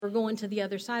we're going to the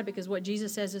other side, because what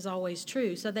Jesus says is always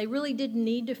true. So they really didn't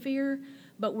need to fear,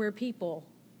 but we're people.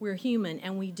 We're human,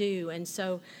 and we do. And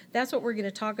so that's what we're going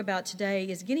to talk about today,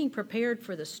 is getting prepared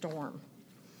for the storm.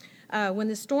 When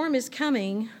the storm is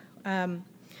coming,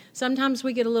 sometimes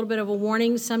we get a little bit of a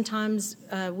warning. Sometimes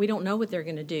we don't know what they're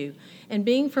going to do. And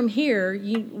being from here,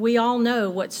 we all know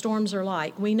what storms are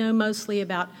like. We know mostly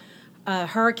about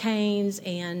hurricanes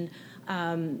and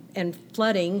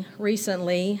flooding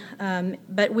recently,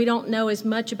 but we don't know as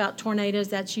much about tornadoes.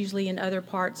 That's usually in other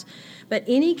parts. But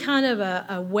any kind of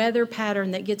a weather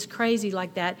pattern that gets crazy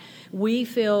like that, we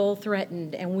feel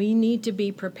threatened, and we need to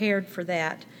be prepared for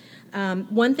that.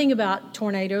 One thing about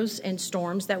tornadoes and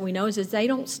storms that we know is they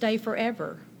don't stay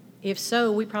forever. If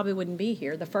so, we probably wouldn't be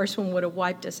here. The first one would have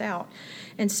wiped us out.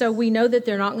 And so we know that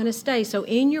they're not going to stay. So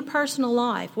in your personal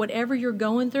life, whatever you're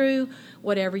going through,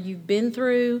 whatever you've been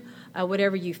through,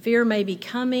 whatever you fear may be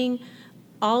coming,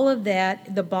 all of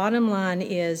that, the bottom line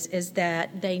is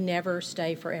that they never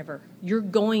stay forever. You're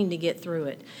going to get through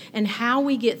it. And how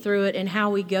we get through it and how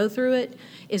we go through it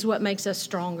is what makes us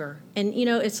stronger. And,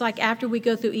 it's like after we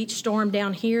go through each storm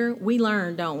down here, we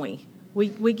learn, don't we?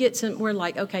 We get we're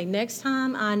like, okay, next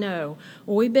time I know.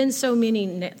 Well, we've been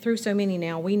through so many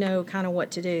now, we know kind of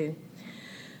what to do.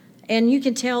 And you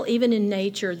can tell even in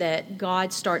nature that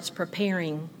God starts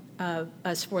preparing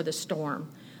us for the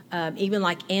storm. Even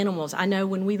like animals. I know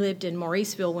when we lived in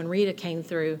Mauriceville, when Rita came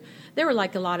through, there were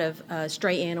like a lot of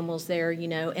stray animals there,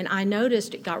 and I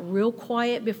noticed it got real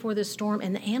quiet before the storm,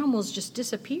 and the animals just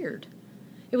disappeared.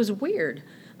 It was weird.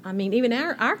 I mean, even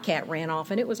our cat ran off,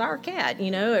 and it was our cat,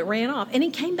 it ran off. And he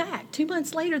came back. 2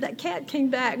 months later, that cat came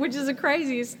back, which is the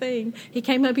craziest thing. He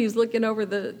came up, he was looking over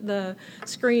the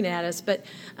screen at us. But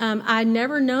I'd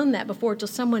never known that before until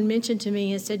someone mentioned to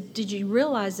me and said, did you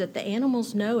realize that the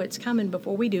animals know it's coming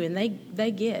before we do? And they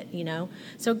get,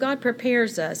 So God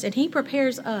prepares us, and he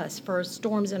prepares us for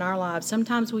storms in our lives.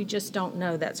 Sometimes we just don't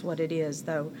know that's what it is,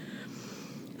 though.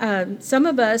 Some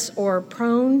of us are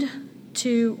prone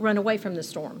to run away from the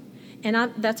storm.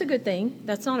 And that's a good thing.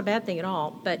 That's not a bad thing at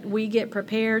all. But we get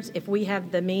prepared. If we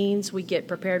have the means, we get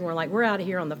prepared. And we're like, we're out of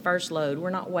here on the first load. We're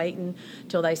not waiting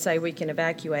till they say we can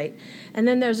evacuate. And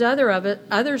then there's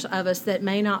others of us that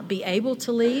may not be able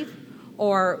to leave,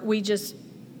 or we just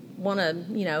want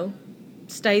to,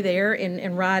 stay there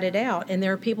and ride it out. And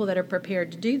there are people that are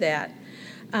prepared to do that.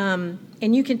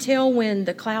 And you can tell when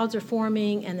the clouds are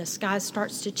forming and the sky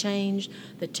starts to change,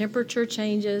 the temperature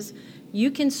changes. You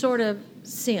can sort of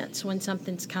sense when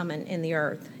something's coming in the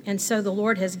earth. And so the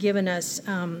Lord has given us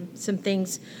some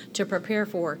things to prepare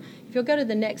for. If you'll go to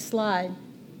the next slide,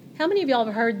 how many of y'all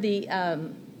have heard the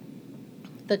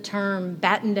term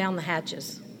batten down the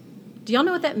hatches? Do y'all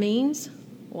know what that means?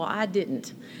 Well, I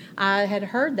didn't. I had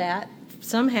heard that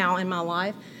somehow in my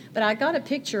life, but I got a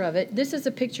picture of it. This is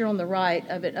a picture on the right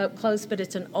of it up close, but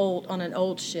it's on an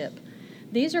old ship.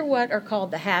 These are what are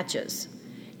called the hatches.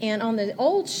 And on the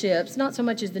old ships, not so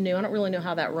much as the new, I don't really know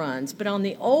how that runs, but on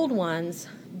the old ones,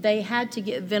 they had to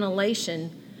get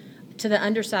ventilation to the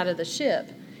underside of the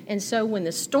ship. And so when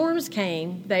the storms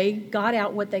came, they got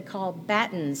out what they called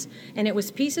battens. And it was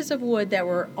pieces of wood that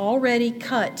were already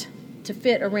cut to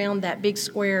fit around that big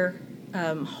square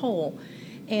hole.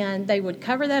 And they would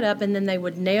cover that up, and then they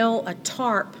would nail a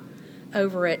tarp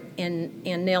over it and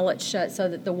nail it shut so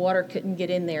that the water couldn't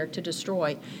get in there to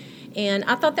destroy. And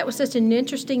I thought that was such an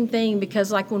interesting thing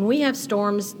because, like, when we have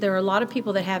storms, there are a lot of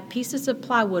people that have pieces of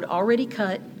plywood already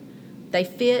cut. They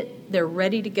fit. They're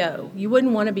ready to go. You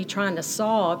wouldn't want to be trying to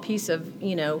saw a piece of,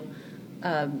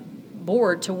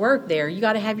 board to work there. You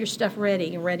got to have your stuff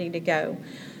ready and ready to go.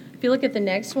 If you look at the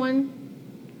next one,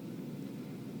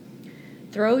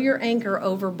 throw your anchor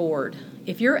overboard.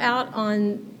 If you're out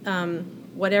on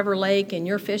whatever lake and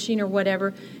you're fishing or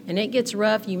whatever, and it gets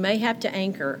rough, you may have to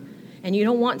anchor. And you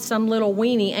don't want some little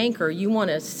weenie anchor. You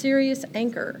want a serious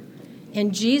anchor.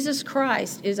 And Jesus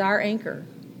Christ is our anchor.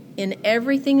 In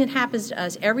everything that happens to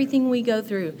us, everything we go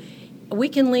through, we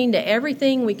can lean to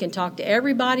everything. We can talk to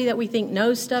everybody that we think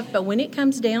knows stuff. But when it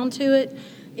comes down to it,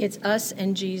 it's us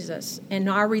and Jesus and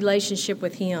our relationship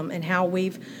with him and how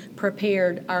we've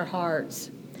prepared our hearts.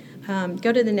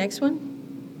 Go to the next one.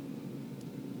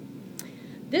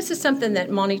 This is something that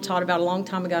Monty taught about a long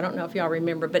time ago. I don't know if y'all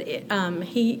remember, but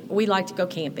we like to go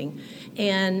camping.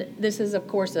 And this is, of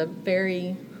course, a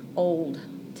very old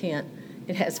tent.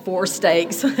 It has 4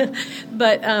 stakes.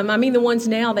 But, the ones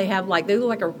now they look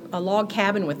like a log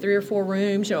cabin with 3 or 4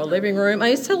 rooms, a living room.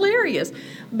 It's hilarious.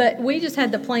 But we just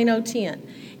had the plain old tent.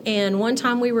 And one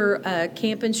time we were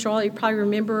camping, Charlotte, you probably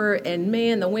remember, and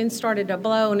man, the wind started to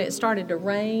blow and it started to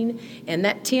rain, and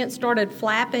that tent started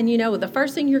flapping. The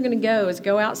first thing you're going to go is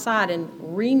go outside and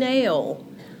re-nail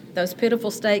those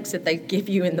pitiful stakes that they give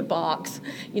you in the box.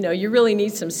 You really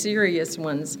need some serious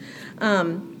ones.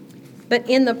 But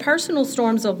in the personal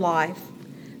storms of life,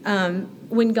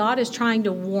 when God is trying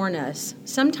to warn us,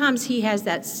 sometimes he has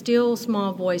that still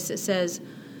small voice that says,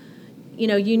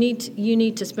 you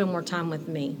need to spend more time with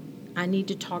me. I need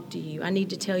to talk to you. I need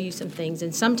to tell you some things.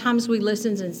 And sometimes we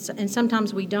listen and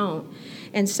sometimes we don't.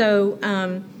 And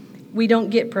so we don't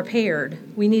get prepared.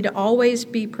 We need to always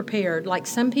be prepared. Like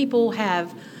some people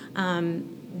have,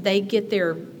 they get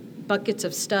their buckets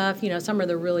of stuff. Some are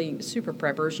the really super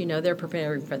preppers. They're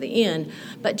preparing for the end.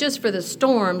 But just for the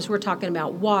storms, we're talking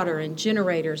about water and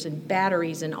generators and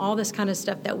batteries and all this kind of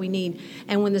stuff that we need.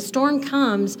 And when the storm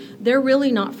comes, they're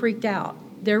really not freaked out.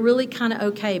 They're really kind of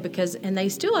okay and they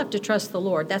still have to trust the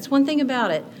Lord. That's one thing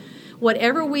about it.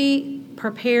 Whatever we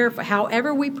prepare for,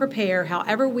 however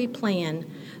we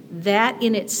plan, that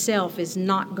in itself is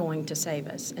not going to save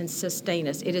us and sustain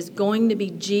us. It is going to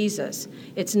be Jesus.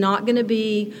 It's not going to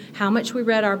be how much we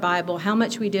read our Bible, how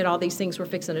much we did all these things we're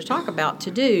fixing to talk about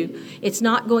to do. It's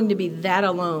not going to be that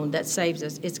alone that saves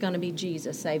us. It's going to be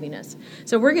Jesus saving us.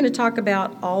 So we're going to talk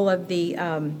about all of the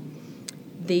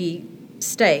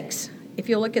stakes. If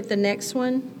you'll look at the next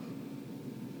one.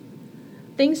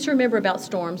 Things to remember about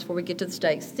storms before we get to the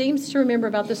stakes. Things to remember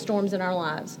about the storms in our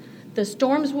lives. The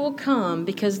storms will come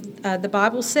because the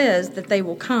Bible says that they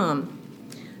will come.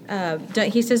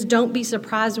 He says, don't be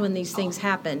surprised when these things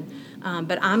happen.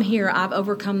 But I'm here. I've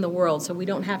overcome the world, so we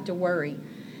don't have to worry.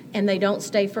 And they don't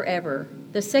stay forever.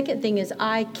 The second thing is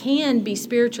I can be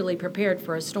spiritually prepared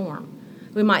for a storm.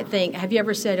 We might think, have you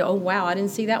ever said, oh, wow, I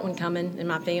didn't see that one coming in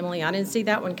my family. I didn't see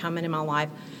that one coming in my life.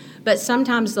 But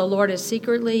sometimes the Lord is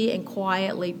secretly and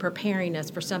quietly preparing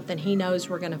us for something he knows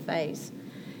we're going to face.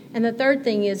 And the third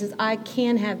thing is I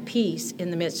can have peace in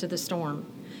the midst of the storm.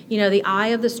 The eye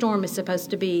of the storm is supposed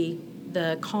to be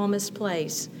the calmest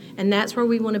place. And that's where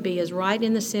we want to be, is right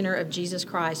in the center of Jesus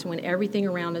Christ when everything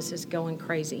around us is going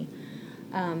crazy.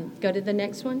 Go to the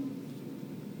next one.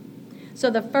 So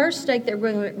the first stake that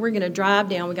we're going to drive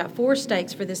down, we got 4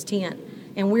 stakes for this tent.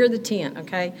 And we're the tent,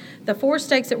 okay? The 4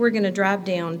 stakes that we're going to drive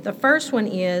down, the first one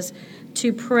is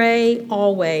to pray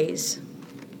always.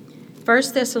 1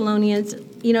 Thessalonians,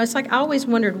 it's like I always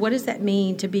wondered, what does that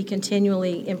mean to be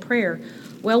continually in prayer?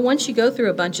 Well, once you go through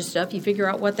a bunch of stuff, you figure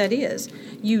out what that is.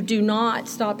 You do not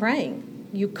stop praying.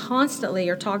 You constantly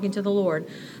are talking to the Lord.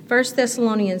 1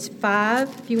 Thessalonians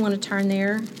 5, if you want to turn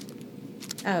there.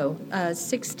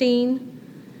 16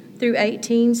 through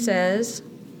 18 says,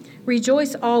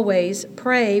 rejoice always,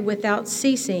 pray without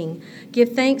ceasing,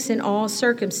 give thanks in all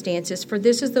circumstances, for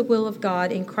this is the will of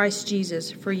God in Christ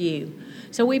Jesus for you.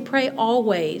 So we pray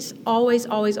always, always,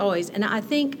 always, always. And I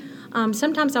think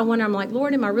sometimes I wonder, I'm like,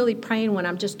 Lord, am I really praying when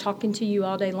I'm just talking to you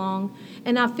all day long?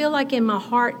 And I feel like in my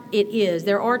heart it is.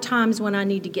 There are times when I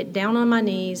need to get down on my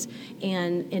knees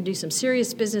and do some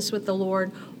serious business with the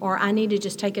Lord, or I need to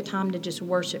just take a time to just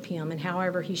worship him, and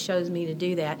however he shows me to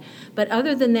do that. But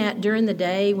other than that, during the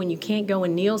day when you can't go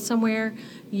and kneel somewhere,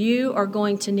 you are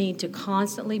going to need to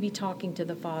constantly be talking to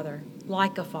the Father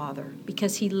like a father,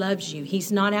 because he loves you.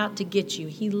 He's not out to get you.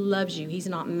 He loves you. He's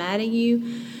not mad at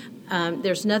you.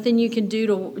 There's nothing you can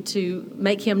do to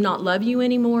make him not love you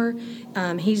anymore.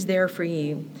 He's there for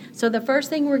you. So the first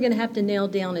thing we're going to have to nail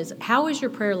down is, how is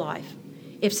your prayer life?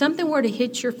 If something were to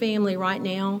hit your family right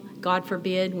now, God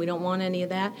forbid, we don't want any of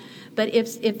that, but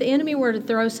if the enemy were to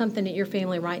throw something at your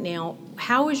family right now,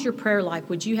 how is your prayer life?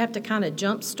 Would you have to kind of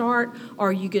jump start, or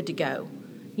are you good to go?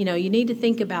 You need to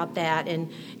think about that. And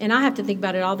I have to think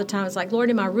about it all the time. It's like, Lord,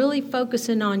 am I really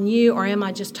focusing on you, or am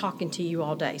I just talking to you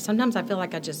all day? Sometimes I feel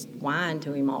like I just whine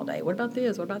to him all day. What about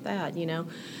this? What about that?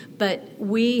 But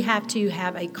we have to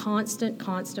have a constant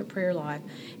prayer life.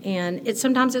 And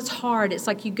sometimes it's hard. It's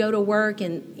like you go to work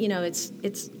and,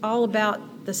 it's all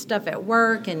about the stuff at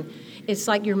work, and it's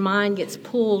like your mind gets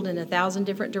pulled in 1,000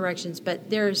 different directions.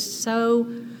 But there's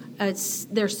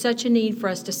such a need for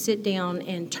us to sit down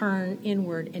and turn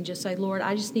inward and just say, Lord,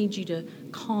 I just need you to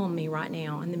calm me right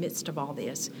now in the midst of all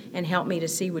this and help me to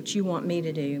see what you want me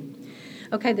to do.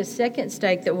 Okay, the second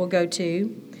stake that we'll go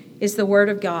to is the Word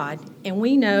of God. And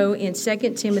we know in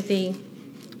 2 Timothy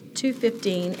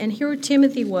 2:15, and here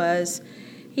Timothy was,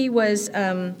 he was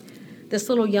this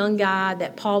little young guy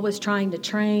that Paul was trying to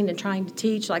train and trying to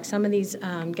teach, like some of these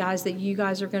guys that you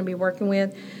guys are going to be working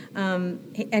with.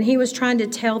 And he was trying to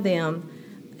tell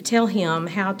him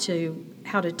how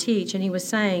to teach. And he was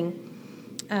saying,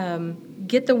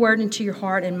 get the word into your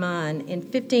heart and mind. In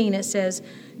 15, it says,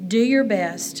 do your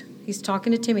best. He's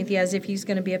talking to Timothy as if he's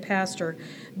going to be a pastor.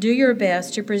 Do your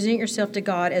best to present yourself to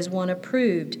God as one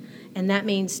approved, and that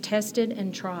means tested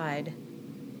and tried.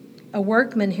 A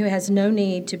workman who has no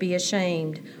need to be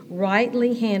ashamed,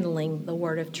 rightly handling the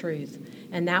word of truth.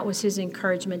 And that was his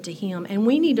encouragement to him. And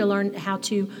we need to learn how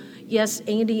to, yes,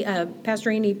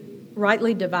 Pastor Andy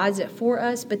rightly divides it for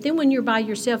us, but then when you're by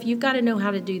yourself, you've got to know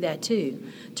how to do that too.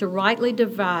 To rightly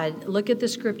divide, look at the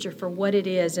scripture for what it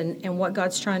is and what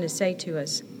God's trying to say to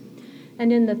us.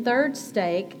 And in the third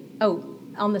stake,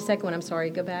 on the second one, I'm sorry,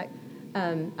 go back.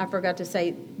 I forgot to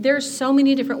say, there's so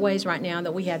many different ways right now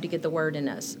that we have to get the word in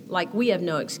us. Like, we have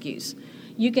no excuse.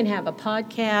 You can have a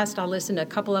podcast. I listened to a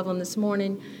couple of them this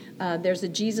morning. There's a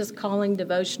Jesus Calling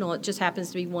devotional. It just happens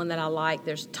to be one that I like.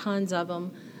 There's tons of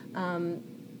them.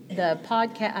 The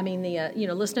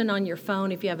podcast, listening on your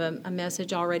phone if you have a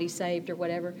message already saved or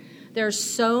whatever. There's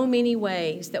so many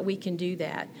ways that we can do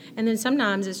that. And then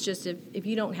sometimes it's just if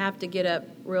you don't have to get up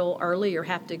real early or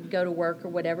have to go to work or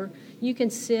whatever, you can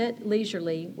sit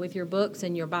leisurely with your books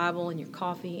and your Bible and your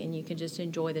coffee, and you can just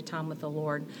enjoy the time with the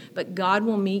Lord. But God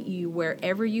will meet you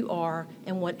wherever you are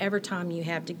and whatever time you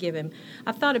have to give Him.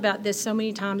 I've thought about this so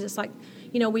many times. It's like,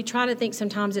 we try to think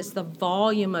sometimes it's the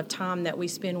volume of time that we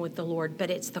spend with the Lord, but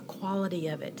it's the quality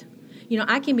of it.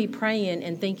 I can be praying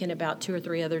and thinking about 2 or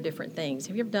 3 other different things.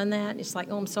 Have you ever done that? It's like,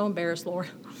 I'm so embarrassed, Lord.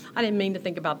 I didn't mean to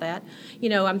think about that.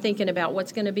 I'm thinking about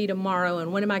what's going to be tomorrow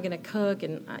and when am I going to cook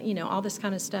and, all this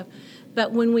kind of stuff.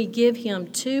 But when we give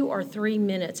Him 2 or 3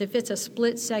 minutes, if it's a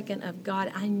split second of, God,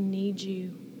 I need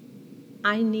you.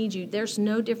 I need you. There's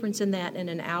no difference in that in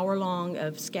an hour long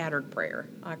of scattered prayer,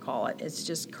 I call it. It's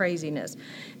just craziness.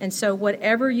 And so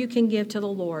whatever you can give to the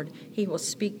Lord, He will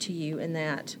speak to you in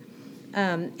that.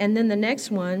 And then the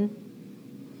next one,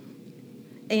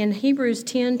 in Hebrews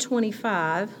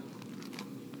 10:25,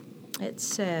 it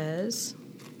says,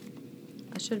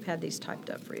 I should have had these typed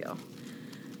up for y'all.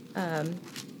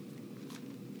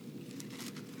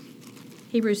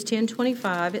 Hebrews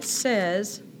 10:25, it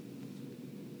says,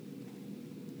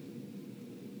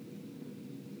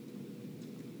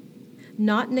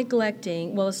 not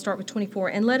neglecting, let's start with 24.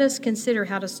 And let us consider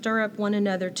how to stir up one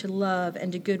another to love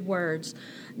and to good words,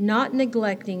 not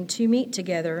neglecting to meet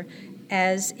together,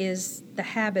 as is the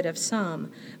habit of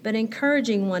some, but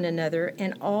encouraging one another,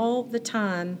 and all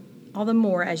the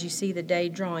more as you see the day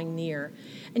drawing near.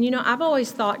 And I've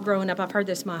always thought growing up, I've heard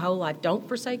this my whole life, don't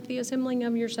forsake the assembling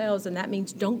of yourselves, and that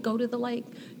means don't go to the lake,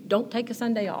 don't take a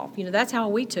Sunday off. That's how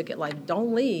we took it, like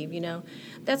don't leave,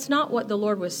 That's not what the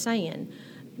Lord was saying.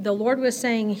 The Lord was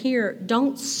saying here,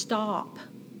 don't stop.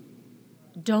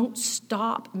 Don't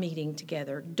stop meeting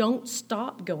together. Don't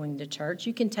stop going to church.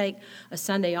 You can take a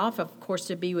Sunday off, of course,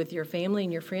 to be with your family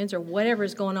and your friends or whatever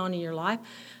is going on in your life.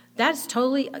 That's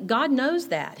totally, God knows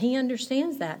that. He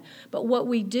understands that. But what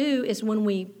we do is when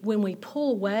we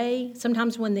pull away,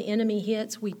 sometimes when the enemy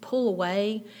hits, we pull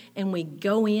away and we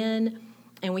go in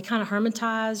and we kind of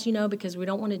hermetize, because we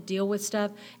don't want to deal with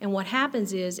stuff. And what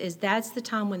happens is that's the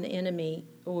time when the enemy,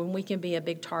 or when we can be a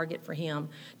big target for him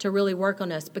to really work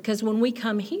on us. Because when we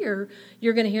come here,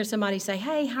 you're going to hear somebody say,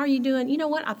 hey, how are you doing? You know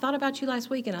what? I thought about you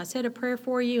last week, and I said a prayer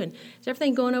for you, and is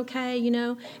everything going okay,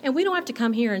 And we don't have to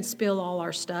come here and spill all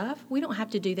our stuff. We don't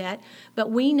have to do that. But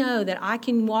we know that I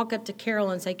can walk up to Carol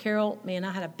and say, Carol, man,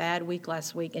 I had a bad week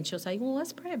last week. And she'll say, well,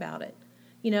 let's pray about it.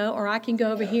 Or I can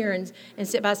go over here and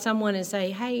sit by someone and say,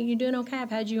 hey, you doing okay?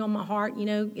 I've had you on my heart.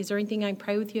 Is there anything I can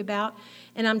pray with you about?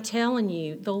 And I'm telling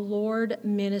you, the Lord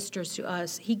ministers to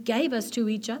us. He gave us to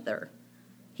each other.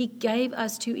 He gave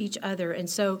us to each other. And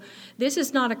so this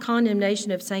is not a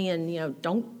condemnation of saying,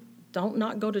 don't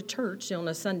not go to church on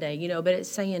a Sunday, but it's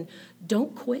saying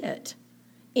don't quit.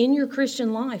 In your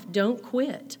Christian life, don't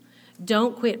quit.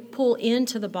 Don't quit. Pull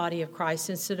into the body of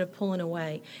Christ instead of pulling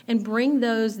away. And bring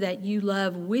those that you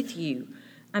love with you.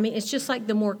 I mean, it's just like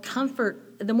the more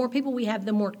people we have,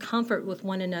 the more comfort with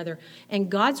one another. And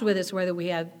God's with us whether we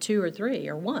have 2 or 3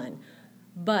 or 1.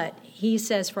 But He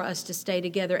says for us to stay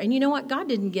together. And you know what? God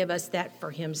didn't give us that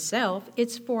for Himself.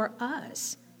 It's for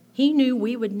us. He knew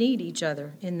we would need each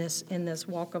other in this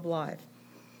walk of life.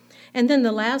 And then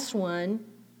the last one,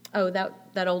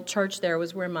 that old church there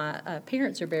was where my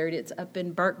parents are buried. It's up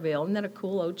in Burkeville. Isn't that a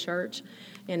cool old church?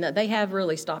 And they have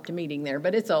really stopped meeting there,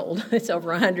 but it's old. It's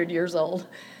over 100 years old.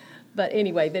 But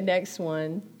anyway, the next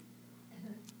one,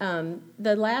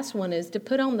 the last one is to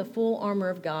put on the full armor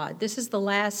of God. This is the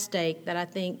last stake that I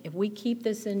think if we keep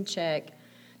this in check,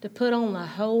 to put on the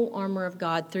whole armor of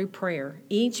God through prayer.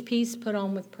 Each piece put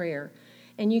on with prayer.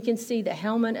 and you can see the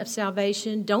helmet of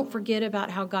salvation. Don't forget about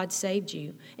how God saved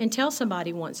you, and tell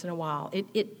somebody once in a while.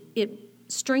 It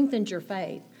strengthens your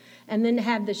faith. And then to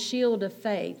have the shield of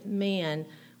faith. Man,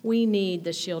 we need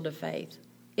the shield of faith.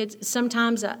 It's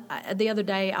sometimes the other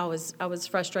day I was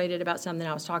frustrated about something.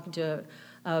 I was talking to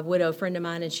a widow friend of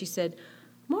mine, and she said,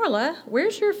 "Marla,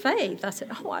 where's your faith?" I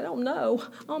said, "Oh, I don't know.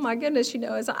 Oh my goodness,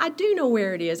 I do know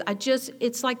where it is.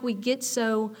 It's like we get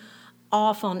so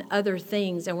off on other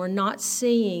things, and we're not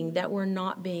seeing that we're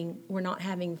not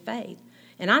having faith.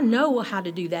 And I know how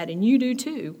to do that, and you do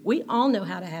too. We all know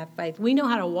how to have faith. We know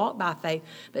how to walk by faith.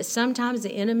 But sometimes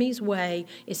the enemy's way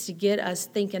is to get us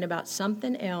thinking about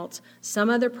something else, some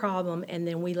other problem, and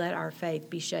then we let our faith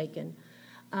be shaken.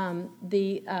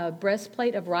 The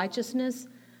breastplate of righteousness,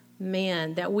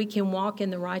 man, that we can walk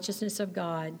in the righteousness of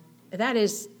God, that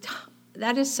is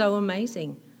so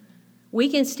amazing. We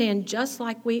can stand just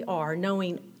like we are,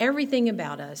 knowing everything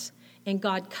about us. And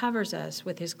God covers us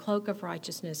with his cloak of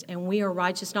righteousness. And we are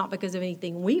righteous not because of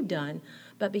anything we've done,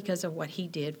 but because of what he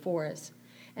did for us.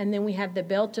 And then we have the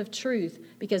belt of truth,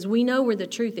 because we know where the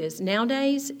truth is.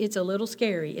 Nowadays, it's a little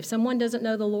scary. If someone doesn't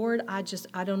know the Lord, I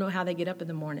don't know how they get up in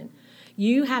the morning.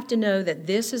 You have to know that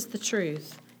this is the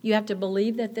truth. You have to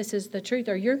believe that this is the truth,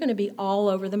 or you're going to be all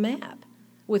over the map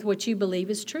with what you believe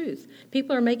is truth.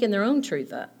 People are making their own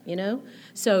truth up,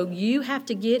 So you have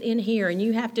to get in here and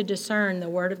you have to discern the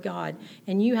Word of God,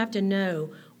 and you have to know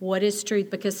what is truth,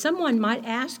 because someone might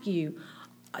ask you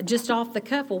just off the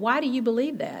cuff, well, why do you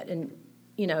believe that? And,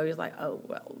 you're like, oh,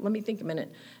 well, let me think a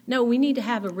minute. No, we need to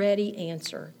have a ready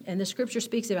answer. And the Scripture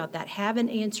speaks about that. Have an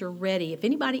answer ready. If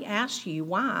anybody asks you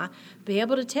why, be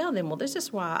able to tell them, well, this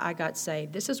is why I got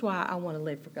saved. This is why I want to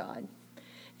live for God.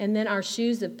 And then our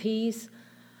shoes of peace.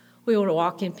 We want to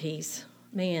walk in peace.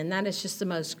 Man, that's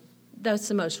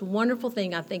the most wonderful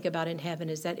thing I think about in heaven,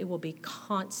 is that it will be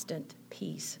constant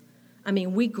peace. I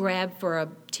mean, we grab for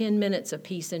 10 minutes of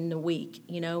peace in the week.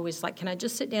 It's like, can I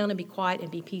just sit down and be quiet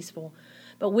and be peaceful?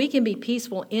 But we can be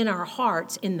peaceful in our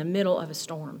hearts in the middle of a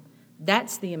storm.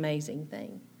 That's the amazing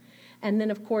thing. And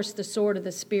then, of course, the sword of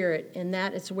the Spirit, and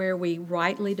that is where we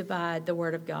rightly divide the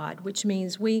Word of God, which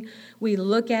means we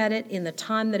look at it in the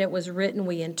time that it was written,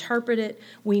 we interpret it,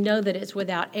 we know that it's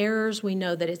without errors, we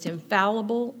know that it's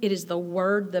infallible. It is the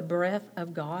Word, the breath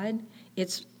of God.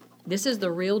 This is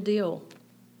the real deal.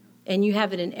 And you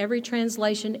have it in every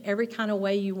translation, every kind of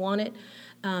way you want it.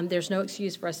 There's no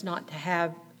excuse for us not to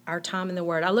have our time in the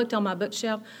Word. I looked on my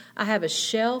bookshelf. I have a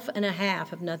shelf and a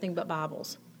half of nothing but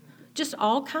Bibles. Just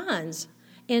all kinds.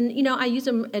 And, I use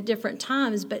them at different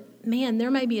times, but, man,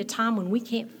 there may be a time when we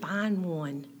can't find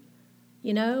one.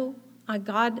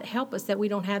 God help us that we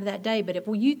don't have that day. But if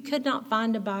you could not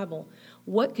find a Bible,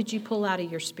 what could you pull out of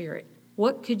your spirit?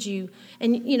 What could you,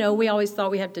 and, we always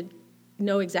thought we have to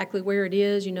know exactly where it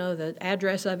is, the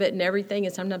address of it and everything,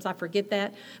 and sometimes I forget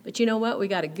that. But you know what? We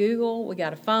got a Google, we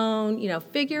got a phone,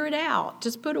 figure it out.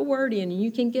 Just put a word in, and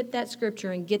you can get that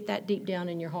scripture and get that deep down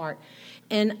in your heart.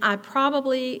 And I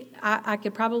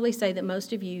could probably say that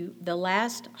most of you, the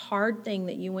last hard thing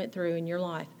that you went through in your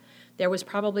life, there was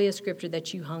probably a scripture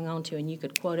that you hung on to, and you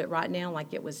could quote it right now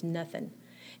like it was nothing.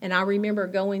 And I remember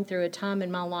going through a time in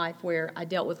my life where I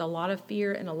dealt with a lot of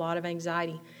fear and a lot of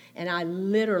anxiety. And I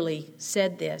literally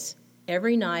said this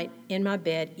every night in my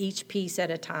bed, each piece at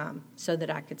a time, so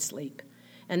that I could sleep.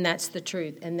 And that's the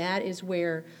truth. And that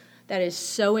is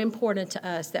so important to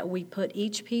us, that we put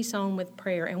each piece on with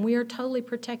prayer. And we are totally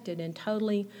protected and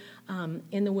totally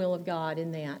in the will of God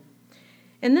in that.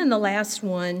 And then the last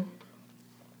one,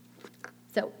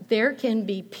 that there can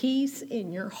be peace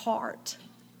in your heart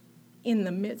in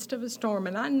the midst of a storm.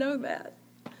 And I know that.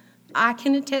 I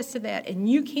can attest to that, and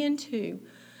you can too.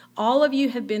 All of you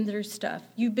have been through stuff.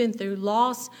 You've been through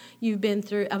loss. You've been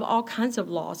through all kinds of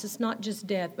loss. It's not just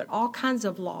death, but all kinds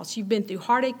of loss. You've been through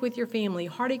heartache with your family,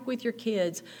 heartache with your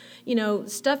kids,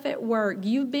 stuff at work.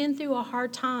 You've been through a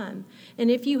hard time. And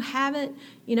if you haven't,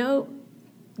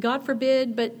 God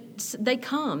forbid, but they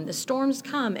come. The storms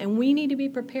come, and we need to be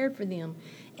prepared for them.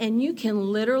 And you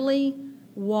can literally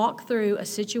walk through a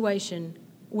situation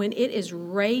when it is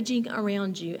raging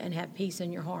around you and have peace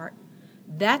in your heart.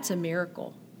 That's a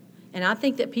miracle. And I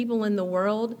think that people in the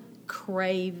world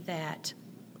crave that.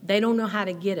 They don't know how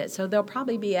to get it. So they'll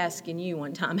probably be asking you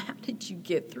one time, how did you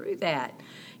get through that?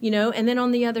 And then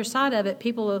on the other side of it,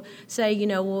 people will say,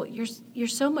 well, you're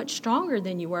so much stronger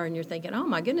than you were. And you're thinking, oh,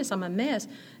 my goodness, I'm a mess.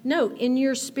 No, in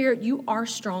your spirit, you are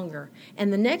stronger.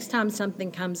 And the next time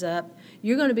something comes up,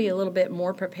 you're going to be a little bit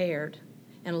more prepared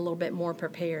and a little bit more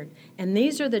prepared. And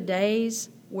these are the days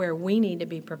where we need to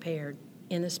be prepared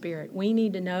in the spirit. We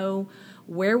need to know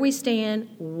where we stand,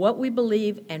 what we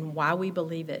believe, and why we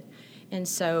believe it. And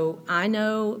so I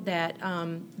know that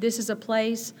this is a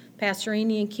place, Pastor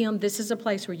Eni and Kim, this is a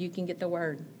place where you can get the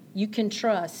word. You can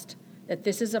trust that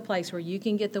this is a place where you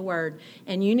can get the word.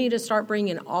 And you need to start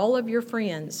bringing all of your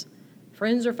friends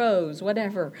or foes,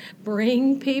 whatever.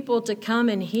 Bring people to come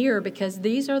and hear, because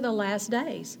these are the last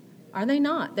days. Are they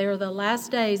not? They are the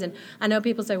last days. And I know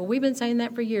people say, well, we've been saying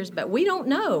that for years, but we don't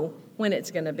know when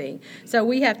it's going to be. So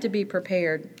we have to be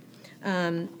prepared.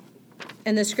 And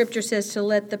the scripture says to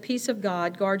let the peace of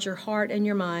God guard your heart and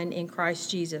your mind in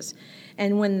Christ Jesus.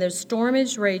 And when the storm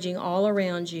is raging all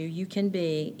around you, you can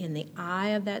be in the eye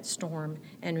of that storm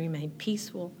and remain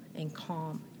peaceful and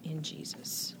calm in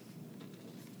Jesus.